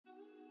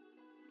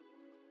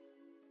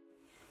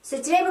So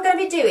today we're going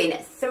to be doing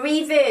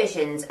 3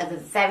 versions of a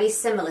very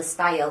similar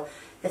style.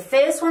 The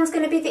first one's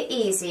going to be the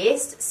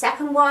easiest,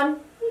 second one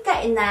you're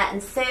getting there,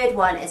 and third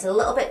one is a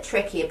little bit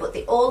trickier, but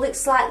they all look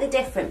slightly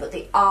different, but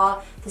they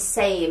are the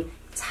same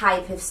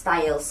type of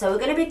style. So we're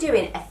going to be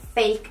doing a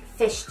fake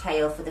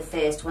fishtail for the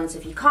first one, so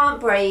if you can't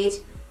braid,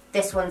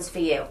 this one's for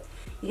you.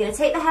 You're going to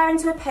take the hair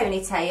into a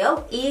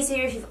ponytail,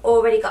 easier if you've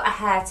already got a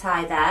hair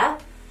tie there.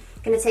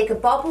 You're going to take a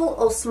bobble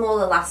or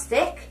small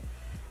elastic,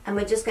 and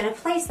we're just going to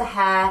place the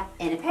hair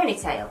in a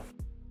ponytail.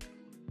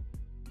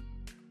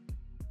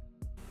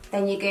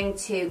 Then you're going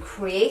to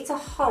create a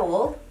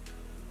hole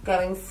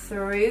going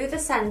through the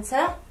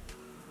centre.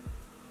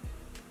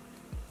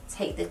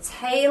 Take the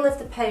tail of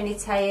the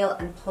ponytail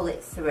and pull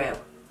it through.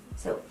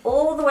 So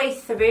all the way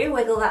through,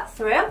 wiggle that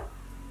through.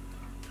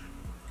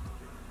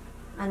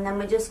 And then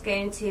we're just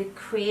going to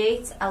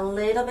create a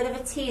little bit of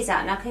a tease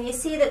out. Now can you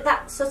see that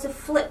that sort of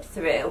flip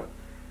through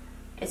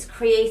has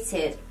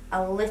created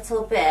a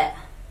little bit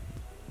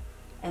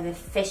of a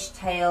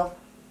fishtail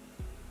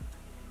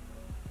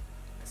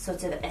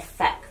sort of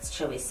effect,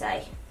 shall we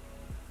say.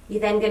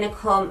 You're then going to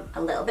come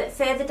a little bit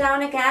further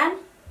down again,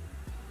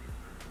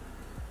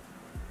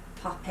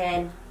 pop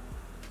in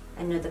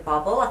another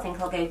bobble. I think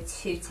I'll go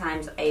 2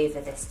 times over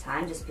this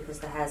time just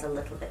because the hair's a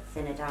little bit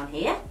thinner down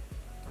here.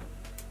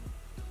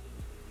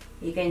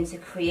 You're going to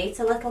create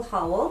a little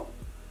hole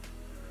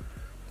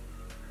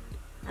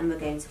and we're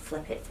going to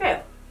flip it through.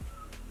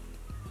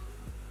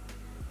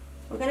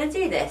 We're going to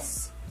do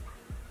this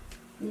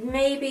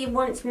maybe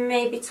once,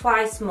 maybe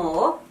twice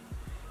more,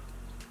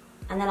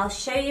 and then I'll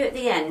show you at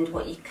the end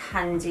what you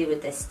can do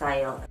with this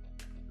style.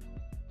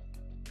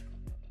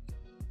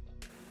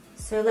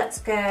 So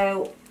let's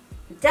go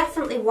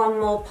definitely 1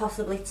 more,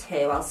 possibly 2,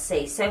 I'll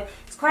see. So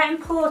it's quite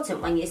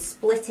important when you're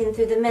splitting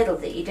through the middle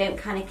that you don't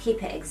kind of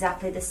keep it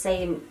exactly the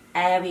same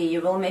area.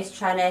 You're almost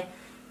trying to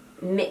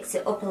mix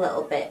it up a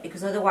little bit,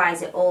 because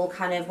otherwise it all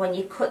kind of, when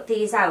you cut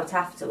these out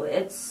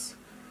afterwards,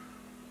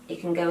 it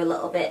can go a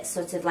little bit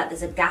sort of like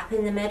there's a gap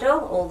in the middle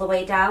all the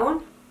way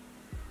down.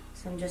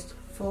 So I'm just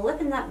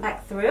flipping that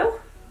back through,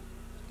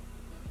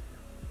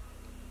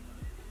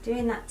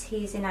 doing that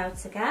teasing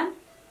out again,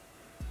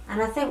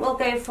 and I think we'll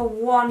go for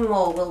 1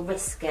 more, we'll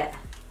risk it.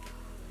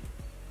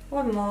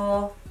 1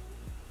 more,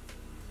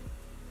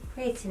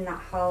 creating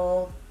that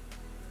hole,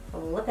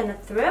 flipping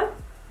it through.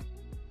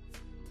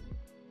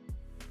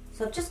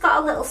 So I've just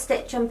got a little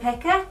stitch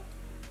unpicker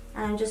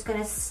and I'm just going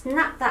to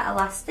snap that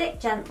elastic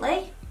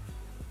gently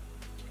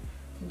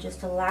and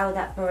just allow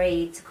that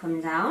braid to come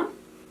down.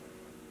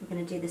 We're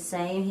going to do the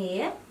same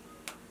here.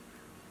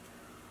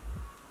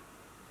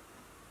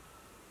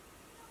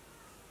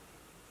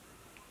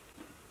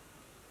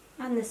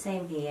 And the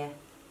same here.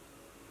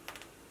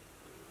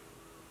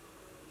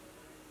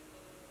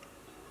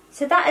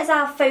 So that is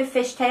our faux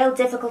fishtail,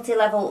 difficulty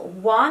level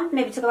 1.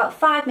 Maybe took about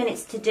 5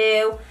 minutes to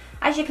do.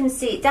 As you can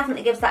see, it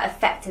definitely gives that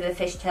effect of a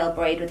fishtail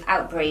braid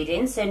without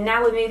braiding. So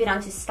now we're moving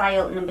on to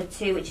style number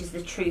 2, which is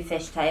the true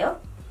fishtail.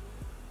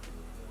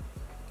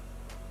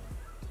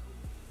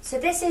 So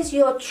this is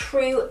your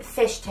true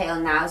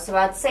fishtail now. So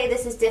I'd say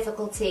this is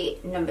difficulty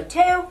number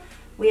 2.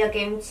 We are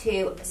going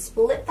to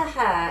split the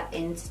hair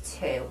into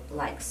 2,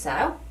 like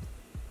so.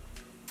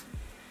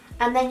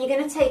 And then you're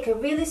going to take a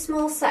really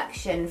small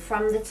section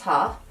from the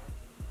top.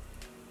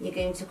 You're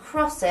going to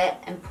cross it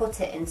and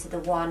put it into the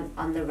one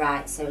on the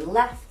right. So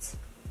left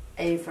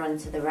over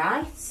onto the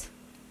right.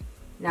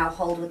 Now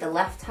hold with the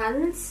left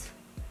hand.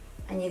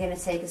 And you're going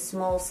to take a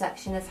small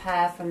section of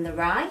hair from the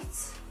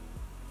right.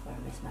 Where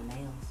I missed my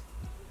nails.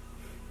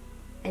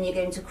 And you're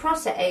going to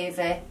cross it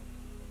over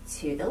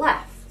to the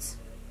left.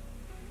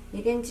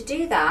 You're going to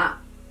do that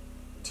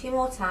 2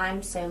 more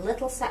times, so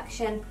little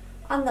section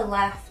on the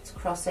left,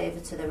 cross over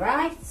to the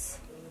right,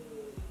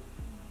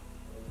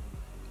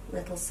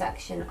 little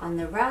section on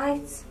the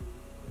right,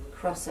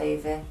 cross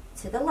over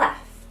to the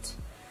left.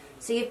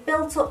 So you've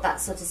built up that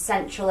sort of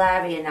central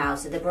area now,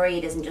 so the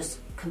braid isn't just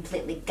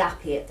completely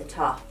gappy at the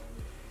top.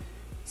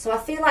 So I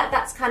feel like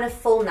that's kind of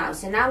full now,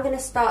 so now I'm going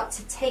to start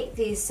to take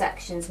these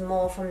sections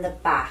more from the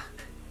back.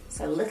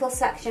 So little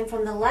section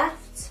from the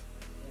left,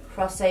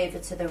 cross over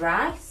to the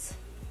right,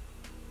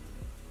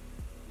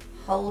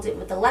 hold it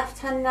with the left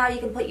hand now. You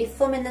can put your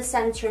thumb in the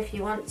centre if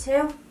you want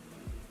to.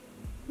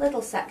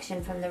 Little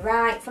section from the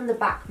right, from the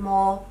back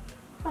more,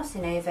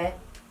 crossing over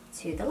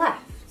to the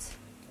left.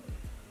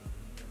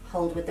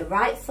 Hold with the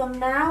right thumb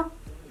now.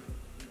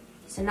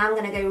 So now I'm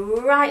going to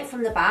go right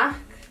from the back,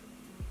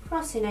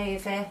 crossing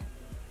over,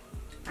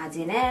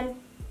 adding in.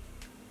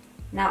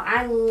 Now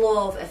I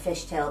love a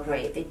fishtail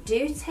braid. They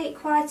do take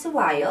quite a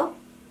while,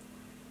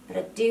 but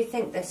I do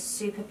think they're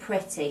super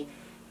pretty.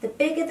 The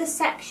bigger the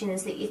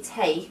sections that you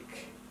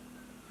take,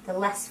 the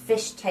less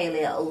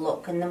fishtaily it'll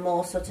look and the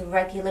more sort of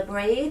regular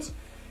braid.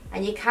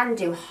 And you can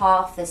do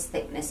half this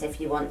thickness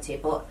if you want to,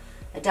 but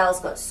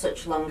Adele's got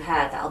such long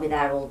hair that I'll be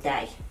there all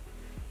day.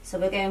 So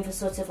we're going for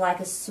sort of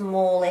like a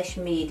smallish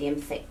medium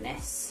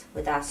thickness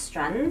with our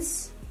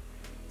strands.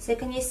 So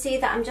can you see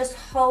that I'm just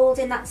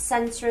holding that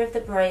centre of the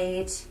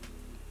braid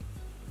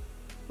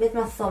with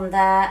my thumb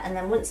there, and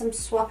then once I'm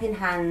swapping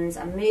hands,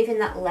 I'm moving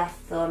that left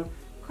thumb,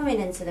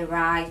 coming into the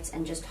right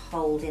and just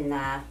holding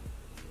there.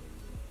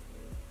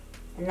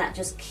 And that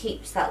just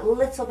keeps that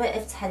little bit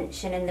of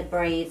tension in the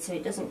braid so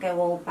it doesn't go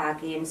all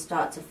baggy and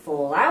start to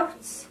fall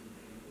out.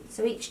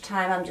 So each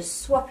time I'm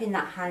just swapping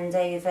that hand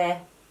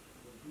over,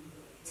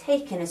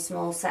 taking a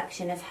small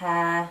section of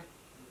hair,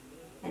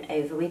 and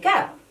over we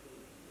go.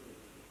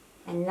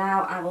 And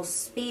now I will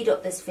speed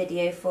up this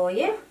video for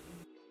you.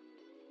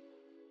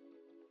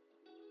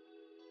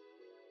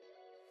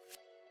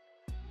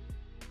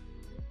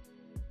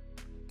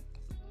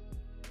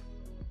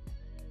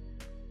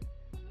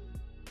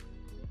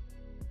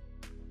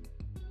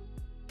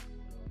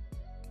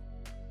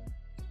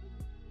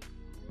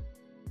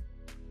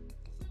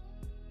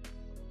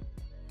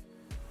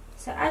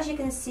 So as you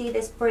can see,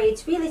 this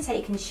braid's really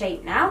taken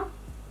shape now.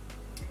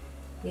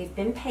 We've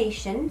been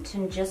patient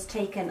and just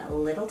taken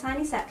little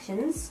tiny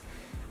sections.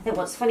 I think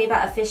what's funny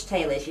about a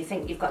fishtail is you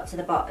think you've got to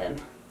the bottom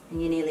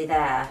and you're nearly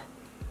there.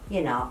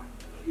 You're not.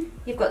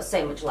 You've got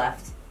so much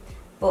left.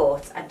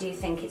 But I do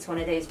think it's one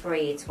of those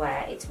braids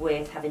where it's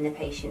worth having the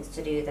patience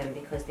to do them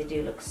because they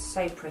do look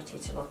so pretty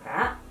to look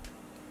at.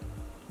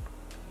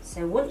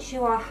 So once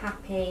you are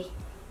happy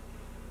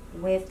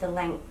with the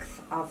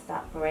length of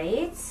that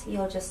braid,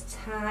 you'll just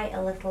tie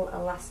a little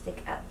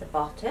elastic at the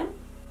bottom,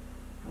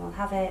 and we'll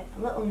have a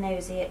little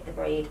nosy at the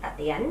braid at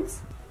the end.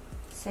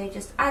 So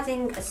just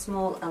adding a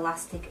small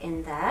elastic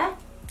in there,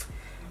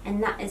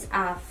 and that is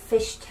our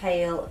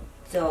fishtail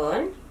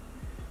done.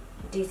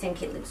 I do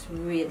think it looks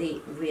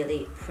really,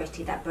 really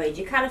pretty, that braid.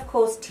 You can of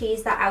course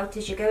tease that out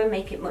as you go and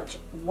make it much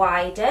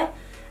wider.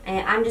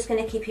 I'm just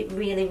going to keep it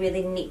really,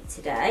 really neat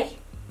today.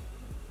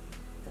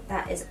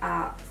 That is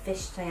our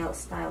fishtail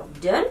style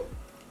done.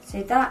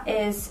 So that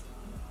is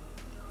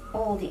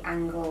all the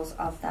angles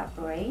of that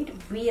braid.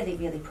 Really,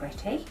 really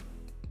pretty.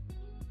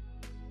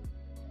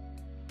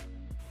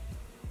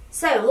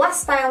 So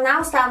last style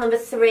now, style number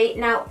 3.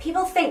 Now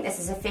people think this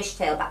is a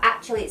fishtail, but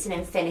actually it's an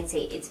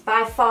infinity. It's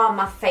by far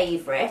my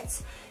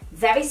favourite.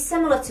 Very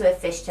similar to a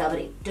fishtail, but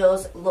it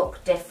does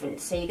look different.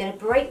 So you're going to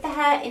break the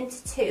hair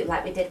into 2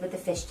 like we did with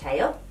the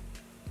fishtail.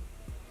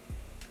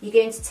 You're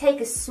going to take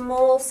a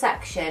small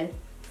section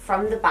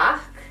from the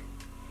back.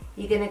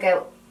 You're going to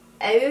go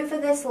over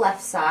this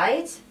left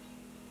side,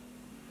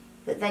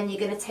 but then you're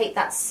going to take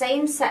that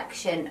same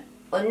section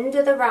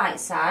under the right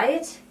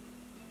side.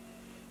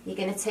 You're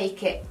going to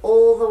take it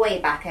all the way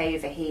back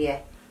over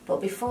here, but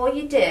before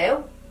you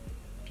do,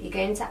 you're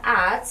going to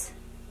add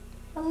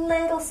a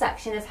little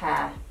section of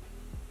hair.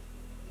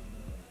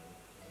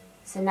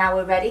 So now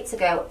we're ready to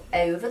go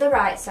over the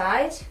right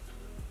side,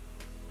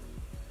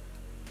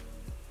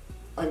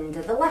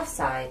 under the left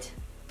side.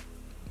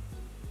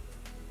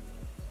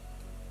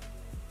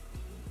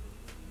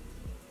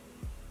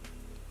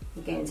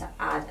 You're going to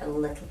add a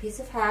little piece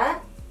of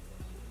hair.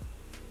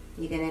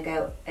 You're going to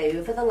go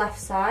over the left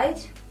side,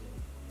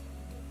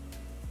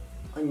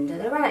 under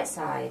the right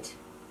side,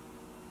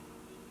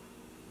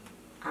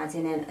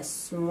 adding in a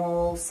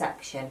small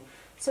section.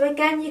 So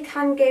again, you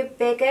can go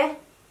bigger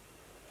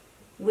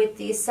with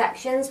these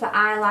sections, but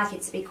I like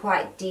it to be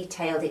quite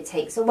detailed. It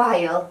takes a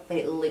while, but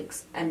it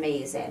looks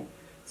amazing.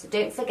 So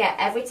don't forget,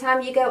 every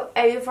time you go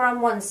over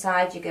on one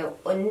side, you go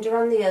under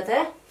on the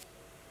other,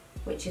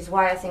 which is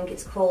why I think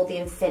it's called the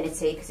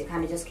infinity, because it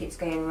kind of just keeps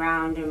going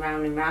round and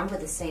round and round with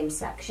the same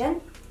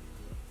section.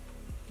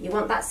 You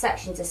want that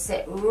section to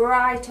sit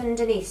right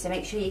underneath, so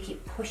make sure you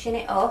keep pushing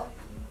it up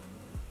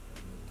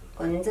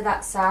under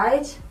that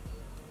side.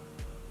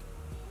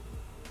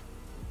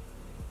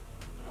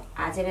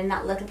 Adding in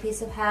that little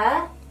piece of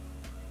hair.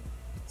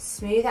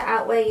 Smooth it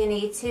out where you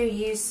need to.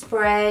 Use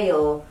spray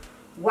or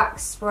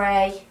wax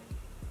spray.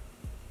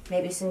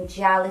 Maybe some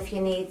gel if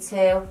you need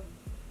to.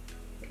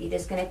 You're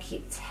just going to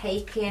keep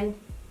taking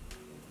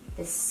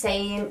the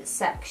same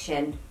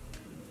section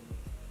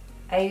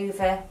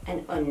over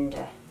and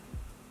under.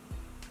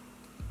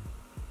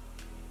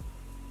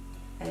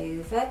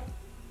 Over,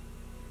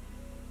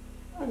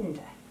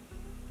 under.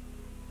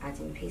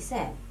 Adding piece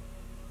in.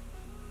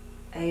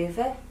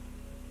 Over,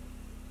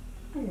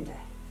 under.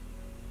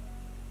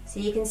 So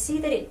you can see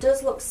that it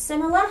does look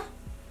similar.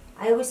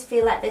 I always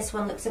feel like this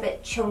one looks a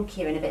bit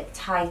chunkier and a bit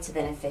tighter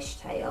than a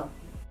fishtail.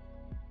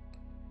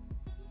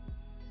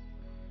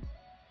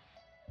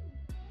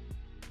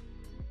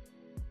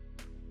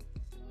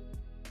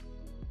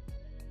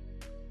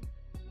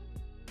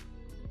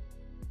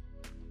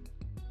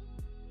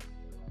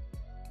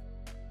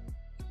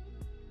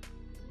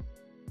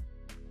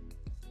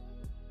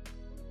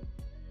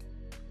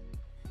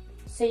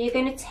 So you're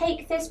going to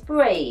take this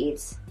braid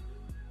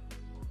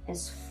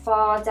as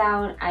far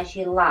down as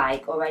you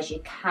like or as you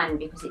can,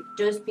 because it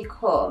does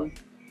become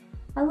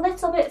a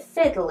little bit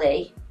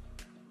fiddly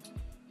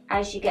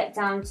as you get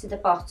down to the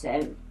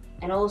bottom,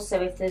 and also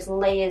if there's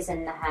layers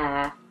in the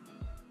hair,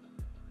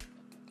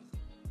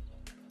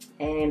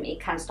 it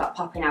can start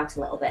popping out a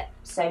little bit.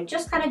 So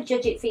just kind of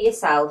judge it for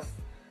yourself.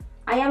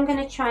 I am going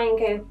to try and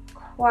go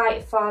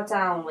quite far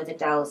down with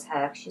Adele's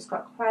hair because she's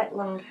got quite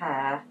long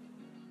hair.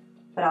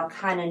 but I'll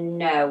kind of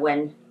know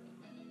when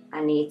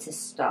I need to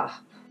stop.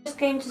 Just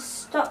going to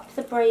stop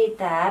the braid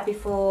there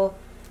before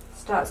it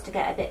starts to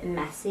get a bit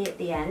messy at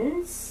the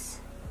ends.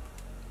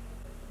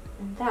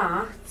 And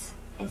that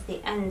is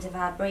the end of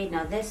our braid.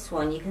 Now this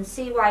one, you can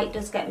see why it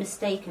does get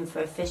mistaken for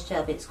a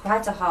fishtail, but it's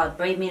quite a hard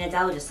braid. Me and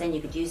Adele were just saying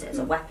you could use it as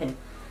a weapon,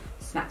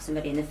 smack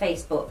somebody in the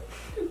face, but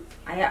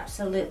I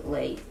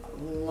absolutely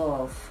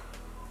love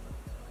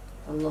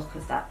the look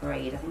of that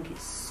braid. I think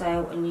it's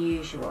so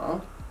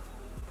unusual.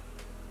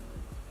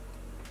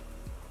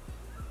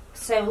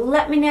 So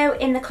let me know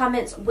in the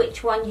comments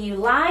which one you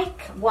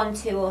like, 1,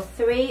 2 or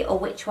 3, or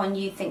which one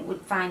you think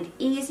would find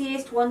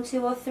easiest, 1,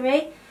 2 or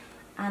 3.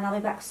 And I'll be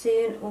back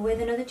soon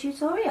with another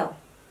tutorial.